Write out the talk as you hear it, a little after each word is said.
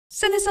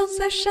Renaissance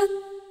session.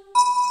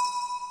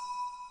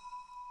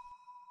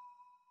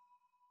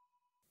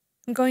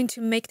 I'm going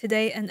to make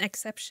today an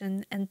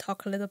exception and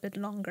talk a little bit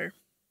longer.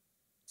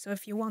 So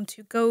if you want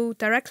to go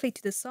directly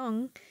to the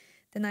song,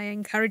 then I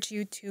encourage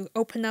you to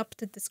open up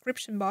the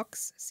description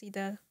box, see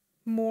the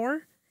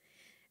more,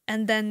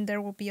 and then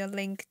there will be a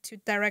link to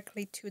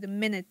directly to the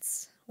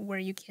minutes where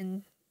you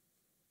can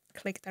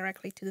click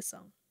directly to the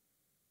song.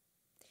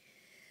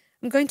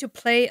 I'm going to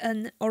play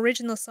an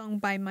original song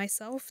by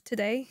myself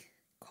today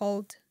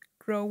called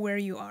Grow Where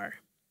You Are.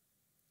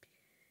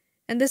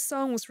 And this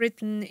song was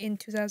written in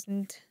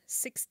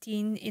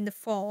 2016 in the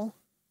fall.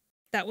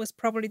 That was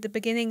probably the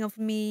beginning of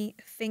me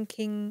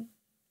thinking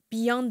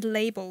beyond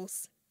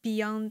labels,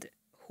 beyond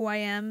who I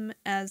am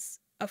as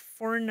a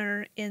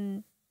foreigner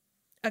in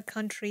a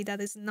country that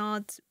is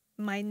not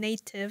my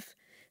native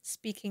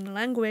speaking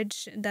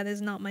language, that is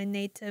not my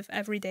native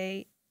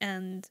everyday,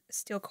 and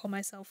still call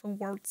myself a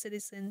world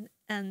citizen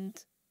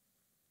and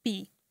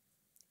be.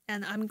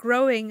 And I'm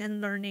growing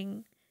and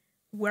learning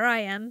where I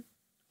am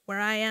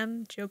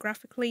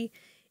geographically,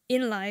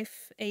 in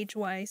life,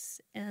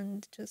 age-wise,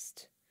 and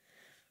just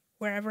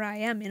wherever I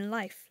am in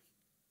life.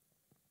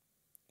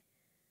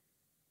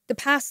 The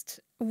past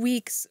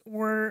weeks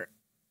were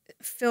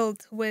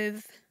filled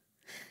with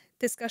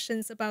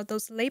discussions about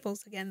those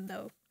labels again,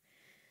 though.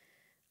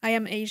 I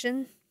am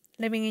Asian,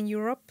 living in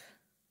Europe.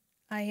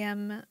 I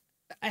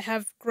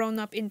have grown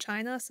up in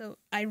China, so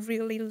I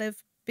really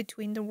live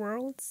between the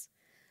worlds.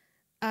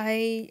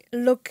 I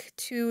look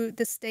to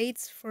the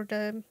States for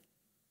the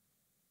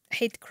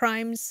hate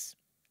crimes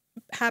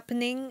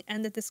happening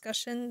and the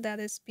discussion that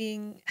is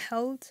being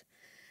held.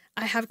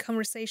 I have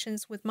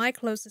conversations with my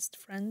closest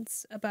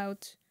friends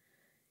about,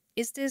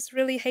 is this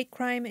really hate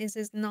crime? Is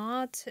this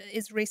not?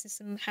 Is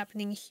racism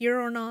happening here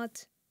or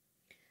not?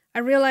 I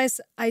realize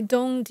I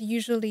don't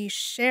usually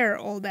share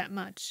all that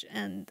much,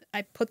 and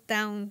I put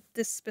down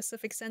this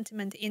specific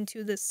sentiment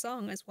into this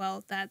song as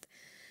well, that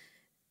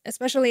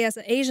especially as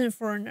an Asian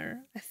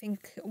foreigner, I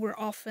think we're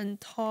often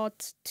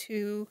taught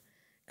to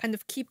kind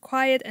of keep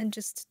quiet and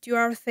just do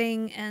our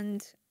thing,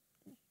 and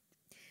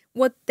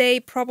what they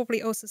probably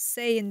also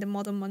say in the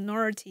model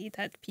minority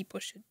that people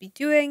should be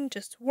doing,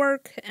 just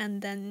work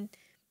and then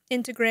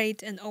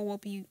integrate and all will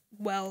be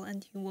well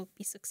and you will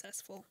be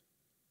successful.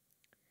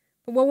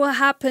 But what will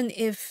happen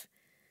if,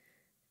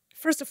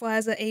 first of all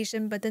as an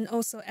Asian, but then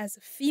also as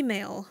a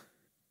female,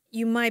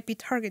 you might be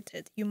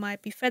targeted, you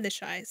might be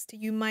fetishized,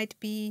 you might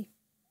be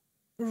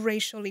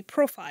racially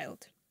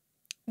profiled?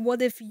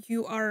 What if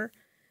you are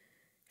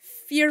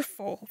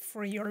fearful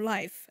for your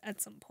life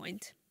at some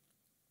point?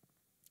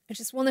 I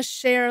just want to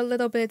share a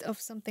little bit of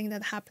something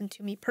that happened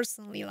to me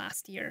personally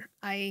last year.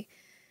 I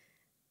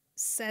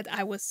said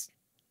I was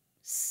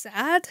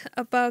sad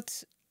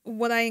about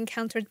what I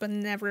encountered, but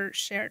never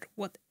shared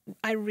what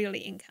I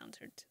really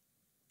encountered.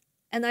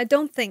 And I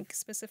don't think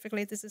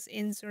specifically this is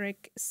in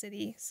Zurich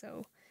city,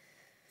 so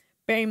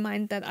bear in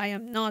mind that I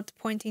am not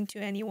pointing to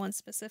anyone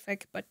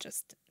specific, but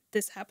just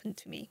this happened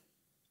to me.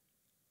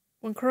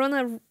 When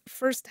Corona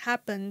first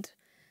happened,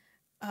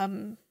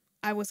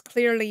 I was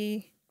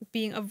clearly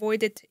being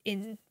avoided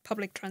in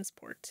public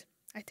transport.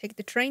 I take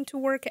the train to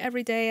work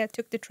every day. I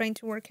took the train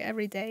to work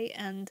every day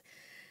and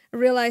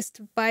realized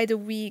by the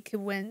week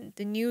when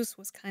the news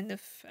was kind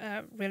of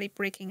really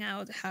breaking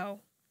out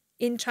how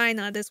in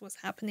China this was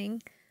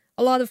happening,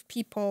 a lot of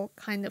people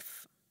kind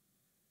of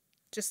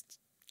just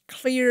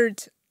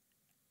cleared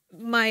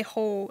my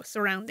whole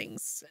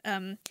surroundings.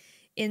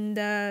 In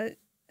the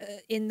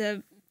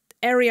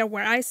area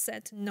where I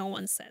sat, no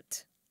one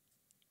sat.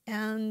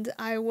 And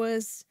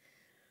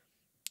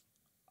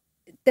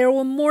there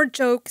were more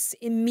jokes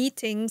in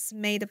meetings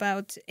made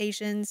about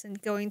Asians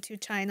and going to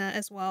China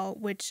as well,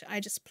 which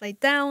I just played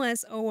down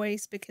as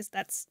always because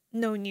that's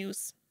no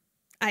news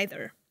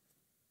either.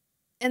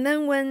 And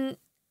then when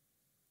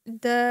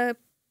the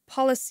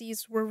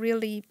policies were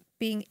really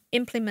being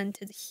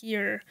implemented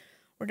here,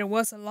 or there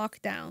was a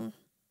lockdown,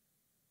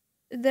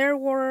 there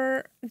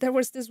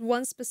was this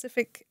one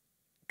specific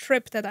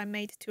trip that I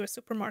made to a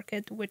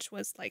supermarket, which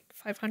was like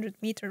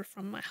 500 meters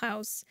from my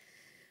house,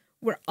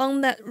 where on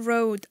that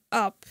road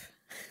up,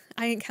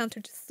 I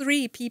encountered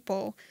 3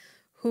 people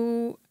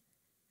who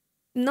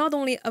not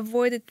only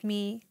avoided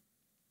me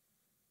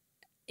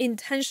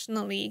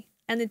intentionally,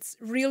 and it's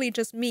really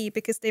just me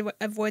because they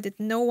avoided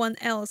no one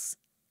else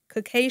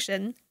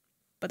Caucasian,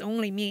 but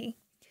only me.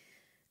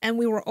 And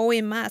we were all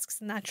in masks,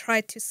 and I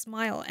tried to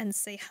smile and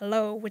say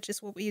hello, which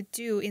is what we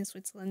do in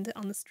Switzerland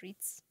on the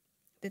streets.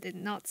 They did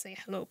not say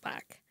hello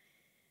back.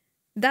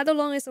 That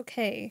alone is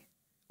okay,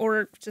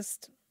 or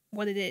just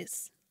what it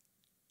is.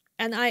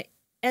 And I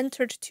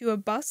entered to a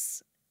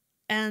bus,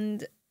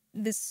 and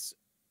this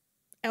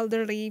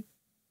elderly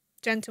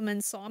gentleman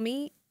saw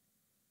me,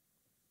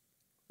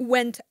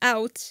 went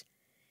out,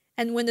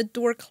 and when the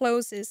door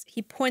closes,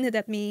 he pointed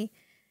at me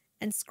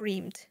and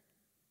screamed.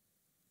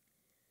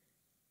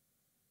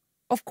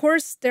 Of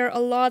course, there are a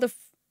lot of,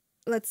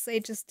 let's say,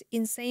 just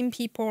insane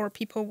people or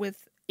people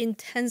with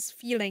intense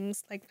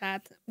feelings like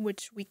that,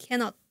 which we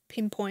cannot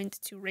pinpoint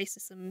to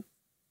racism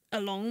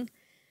alone.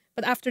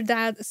 But after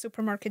that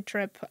supermarket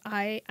trip,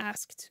 I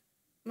asked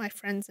my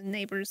friends and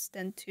neighbors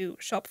then to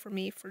shop for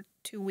me for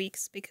 2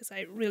 weeks because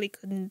I really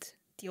couldn't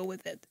deal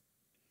with it.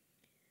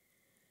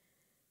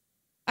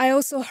 I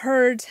also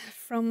heard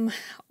from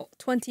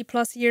 20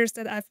 plus years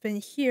that I've been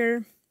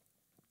here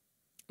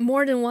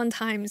more than one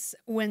times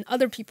when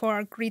other people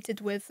are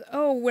greeted with,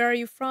 oh, where are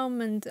you from?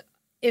 And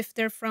if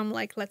they're from,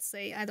 like, let's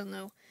say, I don't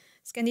know,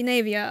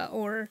 Scandinavia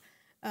or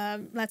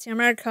Latin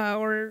America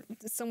or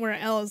somewhere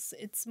else,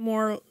 it's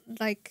more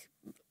like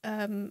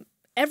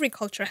every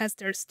culture has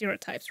their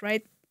stereotypes,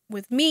 right?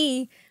 With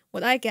me,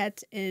 what I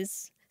get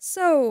is,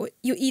 so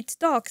you eat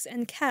dogs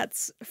and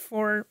cats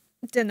for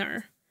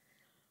dinner.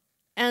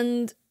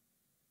 And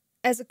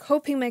as a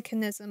coping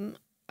mechanism,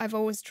 I've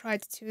always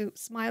tried to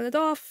smile it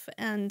off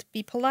and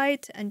be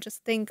polite and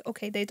just think,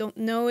 okay, they don't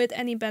know it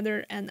any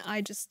better, and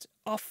I just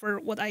offer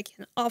what I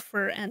can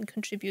offer and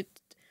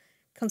contribute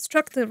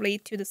constructively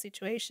to the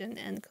situation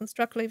and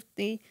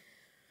constructively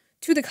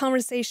to the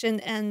conversation,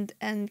 and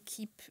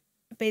keep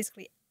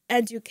basically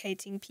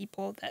educating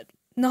people that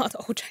not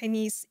all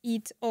Chinese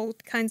eat all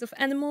kinds of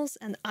animals,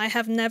 and I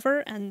have never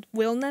and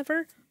will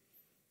never.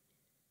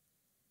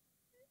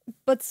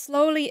 But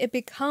slowly it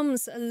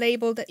becomes a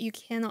label that you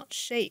cannot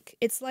shake.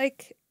 It's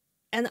like,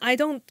 and I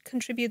don't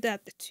contribute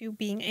that to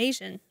being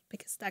Asian,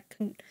 because that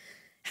can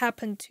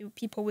happen to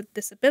people with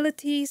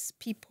disabilities,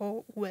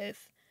 people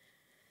with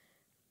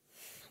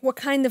what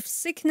kind of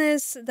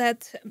sickness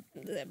that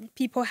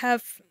people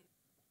have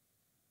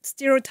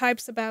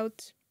stereotypes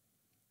about.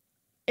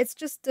 It's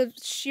just the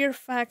sheer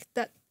fact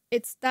that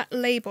it's that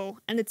label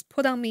and it's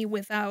put on me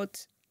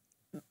without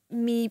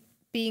me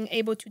being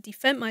able to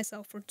defend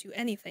myself or do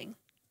anything.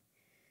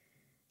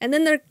 And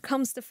then there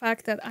comes the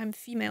fact that I'm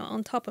female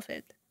on top of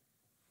it.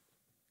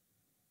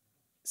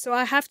 So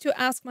I have to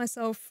ask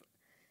myself,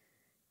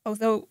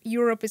 although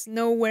Europe is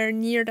nowhere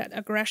near that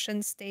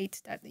aggression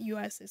state that the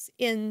US is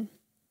in,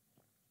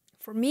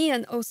 for me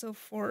and also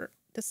for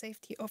the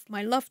safety of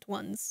my loved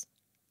ones,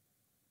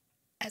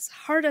 as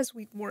hard as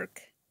we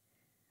work,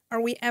 are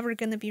we ever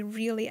going to be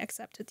really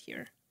accepted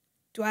here?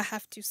 Do I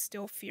have to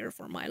still fear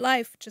for my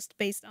life just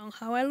based on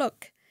how I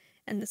look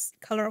and the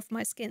color of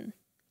my skin?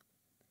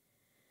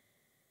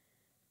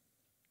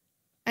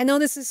 I know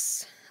this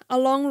is a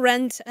long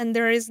rant and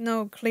there is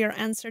no clear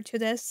answer to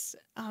this.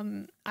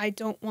 I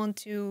don't want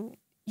to,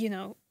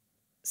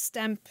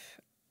 stamp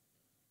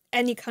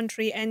any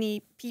country,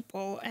 any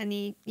people,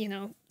 any,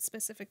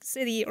 specific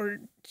city or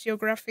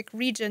geographic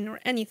region or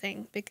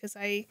anything, because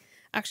I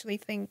actually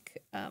think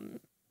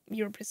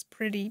Europe is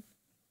pretty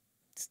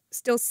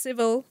still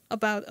civil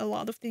about a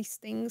lot of these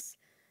things.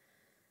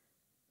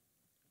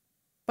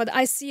 But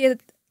I see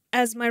it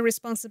as my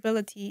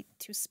responsibility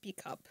to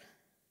speak up.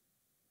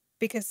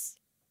 Because,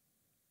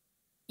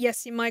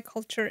 yes, in my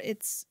culture,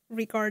 it's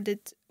regarded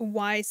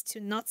wise to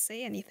not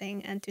say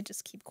anything and to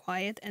just keep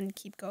quiet and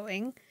keep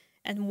going.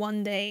 And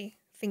one day,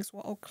 things will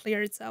all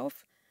clear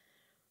itself.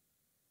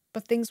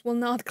 But things will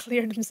not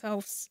clear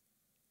themselves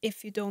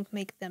if you don't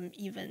make them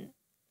even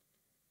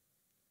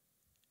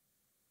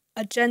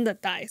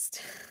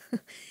agendatized.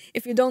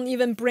 If you don't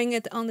even bring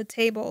it on the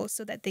table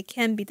so that they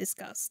can be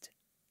discussed.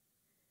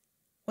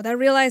 What I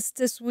realized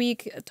this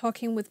week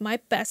talking with my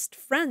best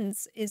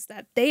friends is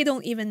that they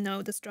don't even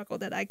know the struggle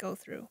that I go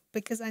through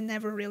because I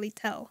never really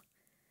tell.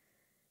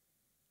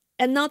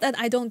 And not that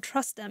I don't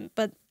trust them,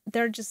 but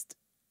they're just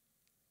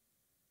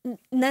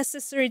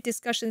necessary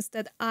discussions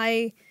that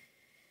I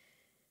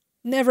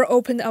never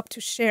opened up to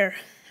share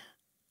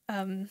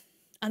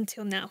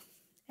until now.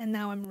 And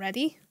now I'm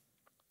ready.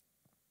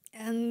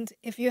 And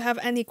if you have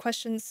any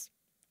questions,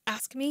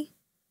 ask me.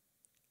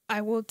 I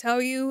will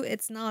tell you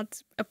it's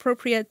not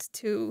appropriate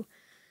to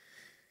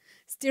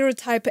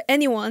stereotype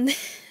anyone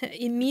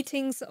in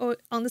meetings or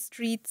on the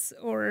streets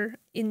or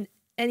in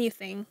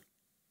anything,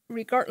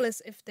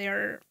 regardless if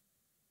they're,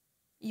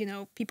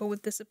 people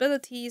with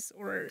disabilities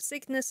or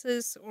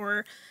sicknesses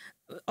or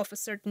of a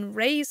certain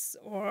race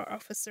or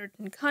of a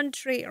certain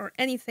country or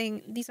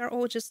anything. These are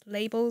all just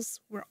labels.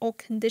 We're all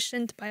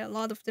conditioned by a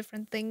lot of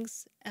different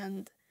things,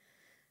 and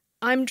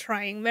I'm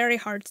trying very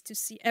hard to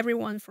see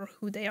everyone for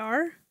who they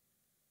are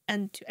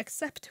and to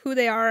accept who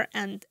they are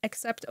and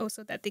accept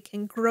also that they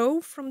can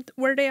grow from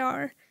where they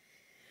are.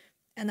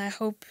 And I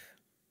hope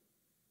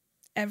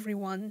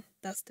everyone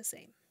does the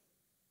same.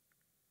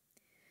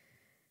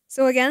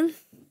 So again,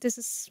 this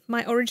is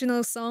my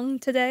original song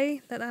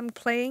today that I'm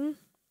playing.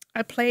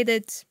 I played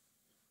it,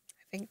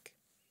 I think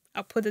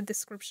I'll put a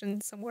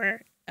description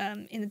somewhere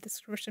in the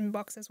description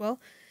box as well.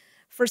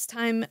 First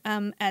time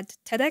at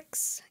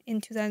TEDx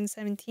in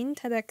 2017,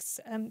 TEDx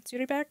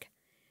Zürichberg.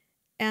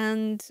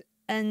 And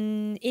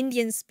an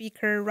Indian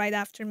speaker right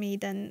after me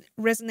then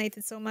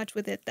resonated so much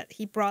with it that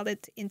he brought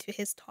it into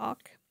his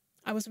talk.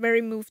 I was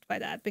very moved by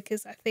that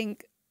because I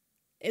think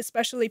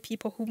especially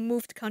people who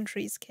moved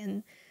countries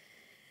can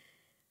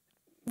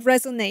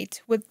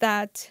resonate with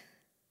that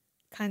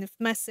kind of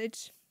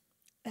message.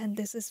 And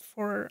this is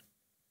for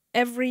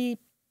every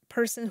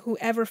person who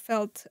ever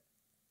felt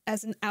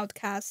as an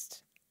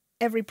outcast,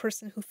 every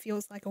person who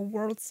feels like a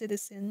world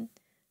citizen,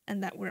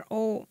 and that we're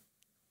all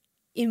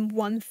in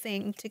one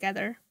thing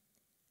together.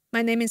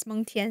 My name is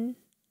Meng Tian,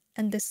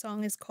 and this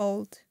song is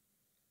called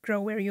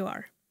Grow Where You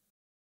Are.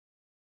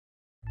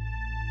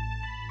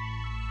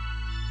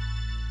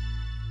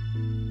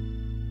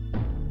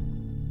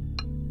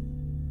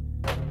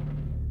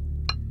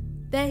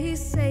 They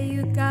say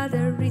you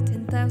gotta read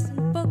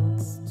 10,000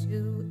 books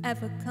to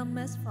ever come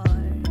as far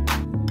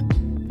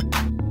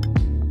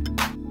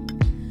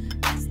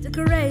as the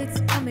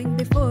greats coming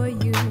before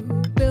you,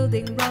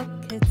 building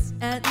rockets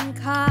and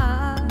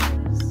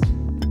cars.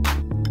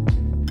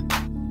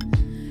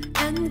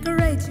 And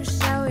great you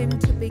show him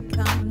to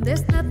become.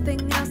 There's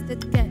nothing else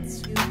that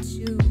gets you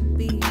to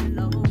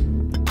belong.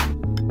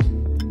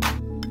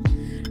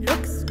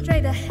 Look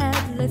straight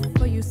ahead, live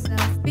for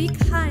yourself, be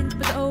kind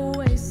but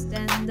always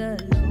stand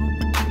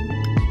alone.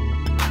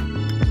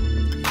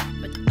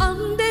 But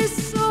on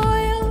this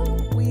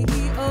soil we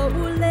all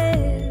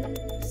live,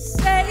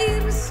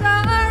 same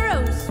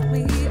sorrows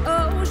we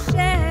all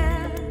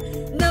share.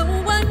 No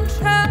one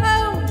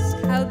chose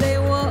how they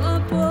were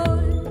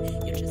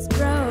born, you just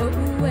grow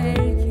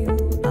where you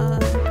are.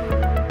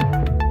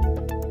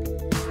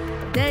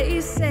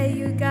 They say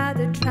you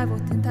gotta travel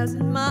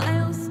 10,000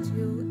 miles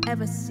to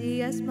ever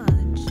see as much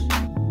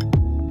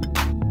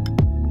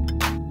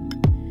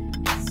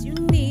as you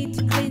need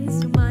to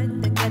cleanse your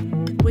mind and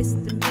get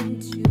wisdom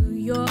into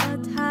your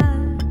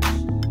touch.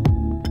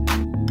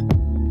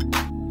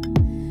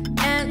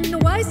 And the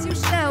wise you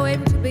shall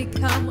aim to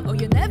become, or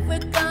you're never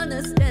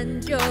gonna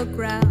stand your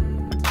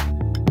ground.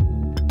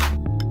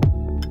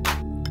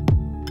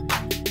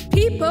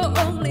 People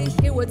only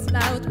hear what's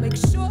loud, make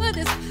sure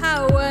there's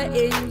power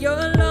in your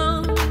life.